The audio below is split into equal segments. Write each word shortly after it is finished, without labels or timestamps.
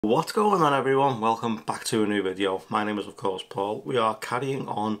What's going on, everyone? Welcome back to a new video. My name is of course Paul. We are carrying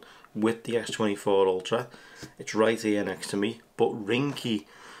on with the S24 Ultra. It's right here next to me, but Ringke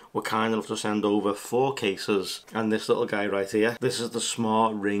were kind enough to send over 4 cases, and this little guy right here, this is the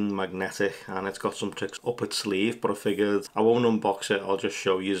Smart Ring Magnetic, and it's got some tricks up its sleeve, but I figured I won't unbox it, I'll just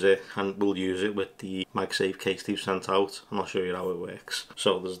show you it, and we'll use it with the MagSafe case they've sent out, and I'll show you how it works.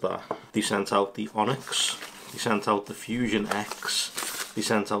 So there's that. They sent out the Onyx, they sent out the Fusion X, they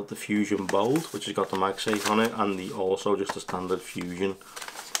sent out the Fusion Bold, which has got the MagSafe on it, and the also just the standard Fusion,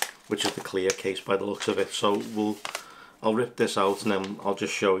 which is the clear case by the looks of it. So I'll rip this out and then I'll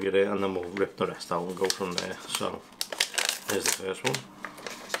just show you it, and then we'll rip the rest out and go from there. So here's the first one.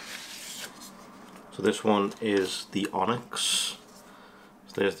 So this one is the Onyx.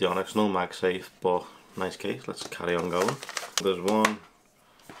 So there's the Onyx, no MagSafe, but nice case. Let's carry on going. There's 1,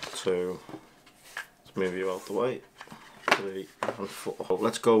 2, let's move you out the way, 3 and 4.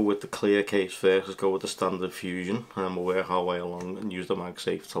 Let's go with the clear case first. Let's go with the standard Fusion, and then we'll work our way along and use the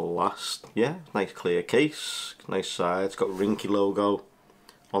MagSafe to last. Yeah, nice clear case, nice side. It's got Ringke logo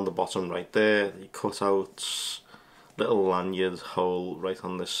on the bottom right there. The cutouts, little lanyard hole right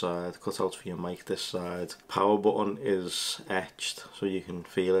on this side, cutouts for your mic this side. Power button is etched, so you can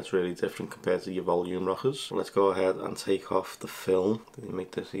feel it's really different compared to your volume rockers. So let's go ahead and take off the film. Did they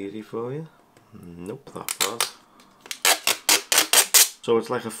make this easy for you? Nope, that bad. So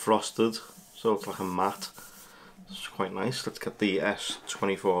it's like a frosted, so it's like a matte. It's quite nice. Let's get the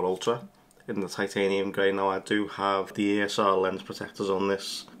S24 Ultra in the titanium grey. Now I do have the ESR lens protectors on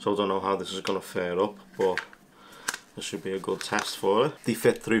this, so I don't know how this is going to fare up, but this should be a good test for it. They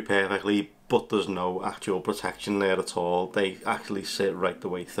fit through perfectly, but there's no actual protection there at all. They actually sit right the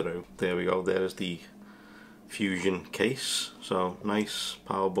way through. There we go, there's the Fusion case. So nice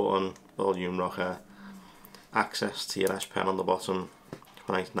power button, volume rocker, access to your S Pen on the bottom.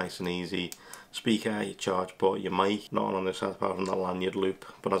 Nice and easy. Speaker, your charge port, your mic, not on this side apart from that lanyard loop,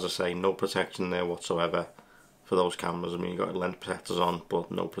 but as I say, no protection there whatsoever for those cameras. I mean, you've got lens protectors on,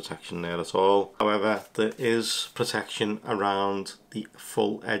 but no protection there at all. However, there is protection around the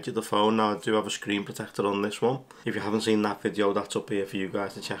full edge of the phone. Now I do have a screen protector on this one. If you haven't seen that video, that's up here for you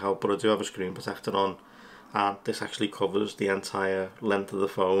guys to check out, but I do have a screen protector on, and this actually covers the entire length of the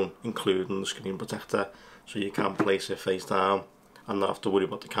phone, including the screen protector, so you can place it face down and not have to worry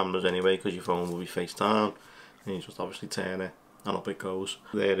about the cameras anyway, because your phone will be face down, and you just obviously turn it and up it goes.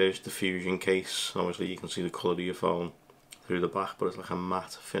 There is the Fusion case. Obviously you can see the colour of your phone through the back, but it's like a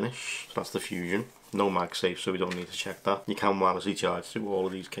matte finish. So that's the Fusion. No MagSafe, so we don't need to check that. You can wirelessly charge through all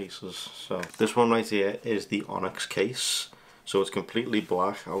of these cases. So this one right here is the Onyx case. So it's completely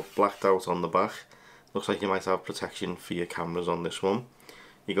black, blacked out on the back. Looks like you might have protection for your cameras on this one.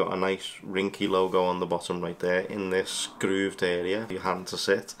 You got a nice Ringke logo on the bottom right there in this grooved area for your hand to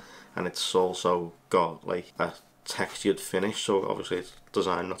sit, and it's also got like a textured finish, so obviously it's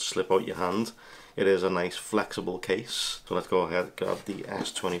designed not to slip out your hand. It is a nice flexible case. So let's go ahead and grab the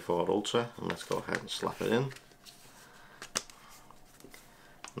S24 Ultra and let's go ahead and slap it in,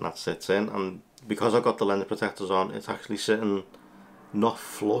 and that sits in. And because I've got the lens protectors on, it's actually sitting not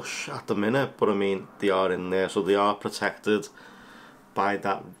flush at the minute, but I mean they are in there, so they are protected by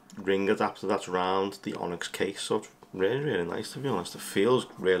that ring adapter that's round the Onyx case. So it's really nice, to be honest. It feels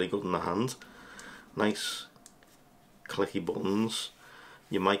really good in the hand. Nice clicky buttons.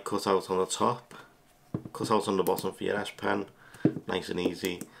 Your mic cut out on the top, cut out on the bottom for your S Pen, nice and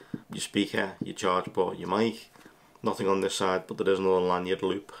easy. Your speaker, your charge port, your mic. Nothing on this side, but there is another lanyard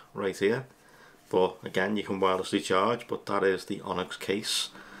loop right here. But again, you can wirelessly charge, but that is the Onyx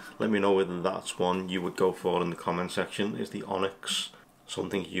case. Let me know whether that's one you would go for in the comment section. Is the Onyx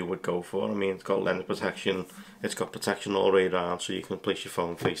something you would go for? I mean, it's got lens protection, it's got protection all the way around, so you can place your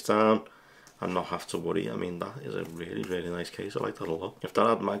phone face down and not have to worry. I mean, that is a really nice case. I like that a lot. If that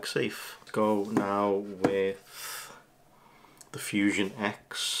had MagSafe. Let's go now with the Fusion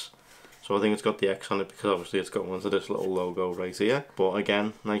X. So I think it's got the X on it because obviously it's got one to this little logo right here. But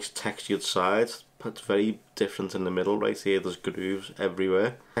again, nice textured sides. It's very different in the middle right here. There's grooves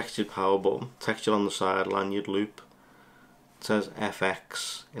everywhere. Textured power button. Texture on the side, lanyard loop. It says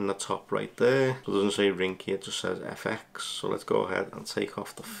FX in the top right there. So it doesn't say Ringke, it just says FX. So let's go ahead and take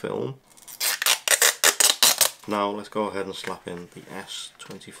off the film. Now let's go ahead and slap in the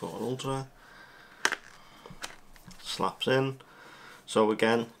S24 Ultra. Slaps in. So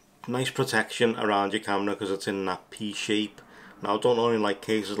again, nice protection around your camera because it's in that P shape. Now I don't only like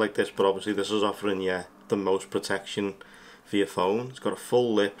cases like this, but obviously this is offering you the most protection for your phone. It's got a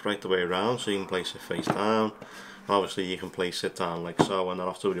full lip right the way around, so you can place it face down. Obviously you can place it down like so and not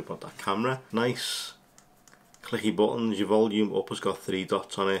have to worry about that camera. Nice clicky buttons. Your volume up has got 3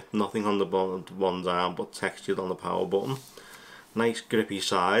 dots on it, nothing on the bottom, one down, but textured on the power button. Nice grippy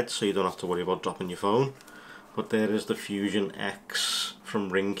side, so you don't have to worry about dropping your phone. But there is the Fusion X from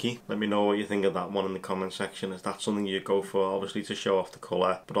Ringke. Let me know what you think of that one in the comment section. Is that something you go for, obviously to show off the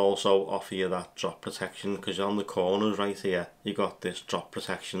colour, but also offer you that drop protection? Because on the corners right here, you got this drop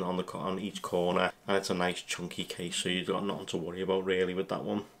protection on each corner, and it's a nice chunky case, so you've got nothing to worry about really with that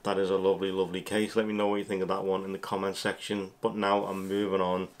one. That is a lovely case. Let me know what you think of that one in the comment section. But now I'm moving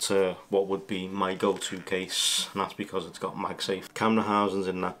on to what would be my go-to case, and that's because it's got MagSafe. Camera housings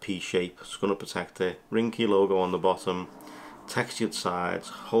in that P shape, it's going to protect it. Ringke logo on the bottom, textured sides,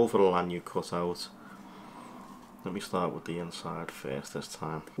 hole for the lanyard cut out. Let me start with the inside first this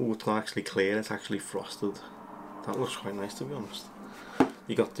time. Oh, it's not actually clear, it's actually frosted. That looks quite nice, to be honest.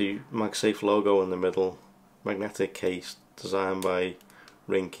 You got the MagSafe logo in the middle, magnetic case designed by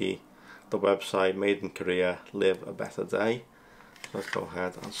Ringke, the website made in Korea, live a better day. Let's go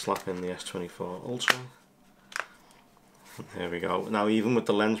ahead and slap in the S24 Ultra. There we go. Now even with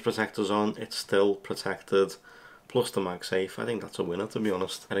the lens protectors on, it's still protected, plus the MagSafe. I think that's a winner, to be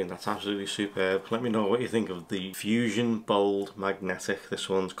honest. I think that's absolutely superb. Let me know what you think of the Fusion Bold Magnetic, this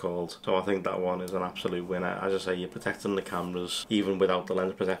one's called. So I think that one is an absolute winner. As I say, you're protecting the cameras, even without the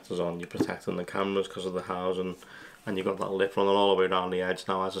lens protectors on, you're protecting the cameras because of the housing, and you've got that lip running all the way around the edge.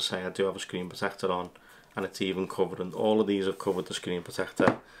 Now as I say, I do have a screen protector on, and it's even covered, and all of these have covered the screen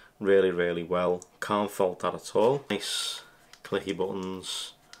protector really well. Can't fault that at all. Nice clicky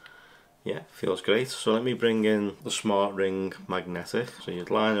buttons. Yeah, feels great. So let me bring in the Smart Ring Magnetic. So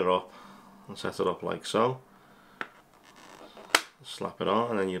you'd line it up and set it up like so. Slap it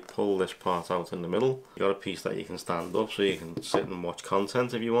on, and then you pull this part out in the middle. You got a piece that you can stand up, so you can sit and watch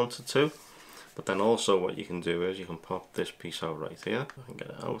content if you wanted to. But then also what you can do is you can pop this piece out right here. I can get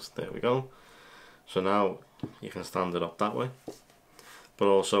it out. There we go. So now you can stand it up that way. But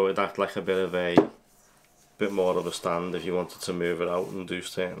also it acts like a bit more of a stand if you wanted to move it out and do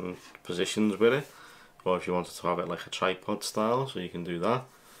certain positions with it, or if you wanted to have it like a tripod style, so you can do that.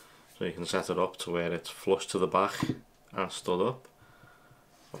 So you can set it up to where it's flush to the back and stood up.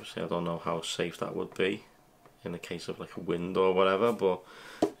 Obviously I don't know how safe that would be in the case of like a wind or whatever, but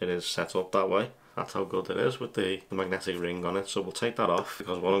it is set up that way. That's how good it is with the magnetic ring on it. So we'll take that off,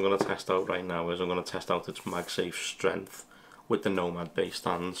 because what I'm going to test out right now is I'm going to test out its MagSafe strength with the Nomad base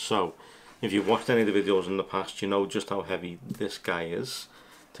stand. So if you've watched any of the videos in the past, you know just how heavy this guy is.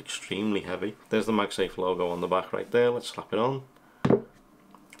 It's extremely heavy. There's the MagSafe logo on the back right there. Let's slap it on. It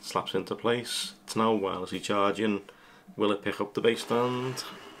slaps into place. It's now wirelessly charging. Will it pick up the base stand?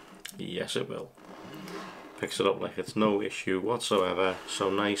 Yes, it will. Picks it up like it's no issue whatsoever. So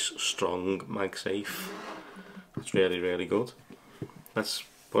nice, strong MagSafe. It's really good. Let's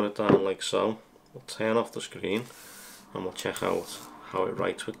put it down like so. We'll turn off the screen and we'll check out how it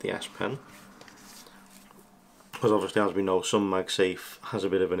writes with the S Pen. Because obviously, as we know, some MagSafe has a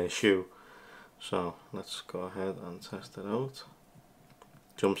bit of an issue. So let's go ahead and test it out.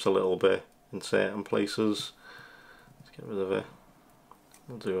 Jumps a little bit in certain places. Let's get rid of it.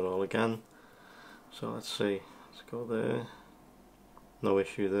 We'll do it all again. So let's see. Let's go there. No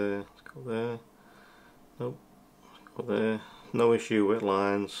issue there. Let's go there. Nope. Let's go there. No issue with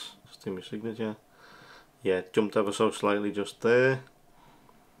lines. Just do my signature. Yeah, it jumped ever so slightly just there.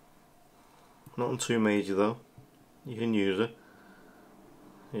 Nothing too major though. You can use it.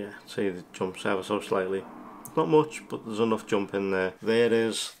 Yeah, see, it jumps ever so slightly. Not much, but there's enough jump in there. There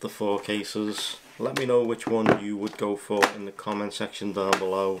is the 4 cases. Let me know which one you would go for in the comment section down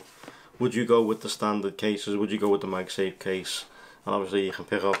below. Would you go with the standard cases? Would you go with the MagSafe case? And obviously you can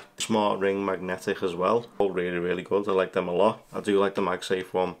pick up the Smart Ring Magnetic as well. All really good. I like them a lot. I do like the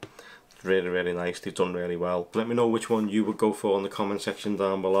MagSafe one. It's really nice. They've done really well. Let me know which one you would go for in the comment section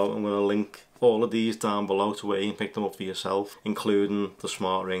down below. I'm going to link all of these down below to where you can pick them up for yourself, including the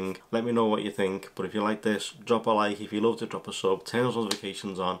Smart Ring. Let me know what you think. But if you like this, drop a like. If you loved it, drop a sub. Turn those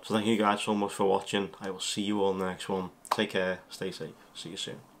notifications on. So thank you guys so much for watching. I will see you all in the next one. Take care. Stay safe. See you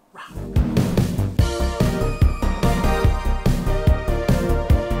soon.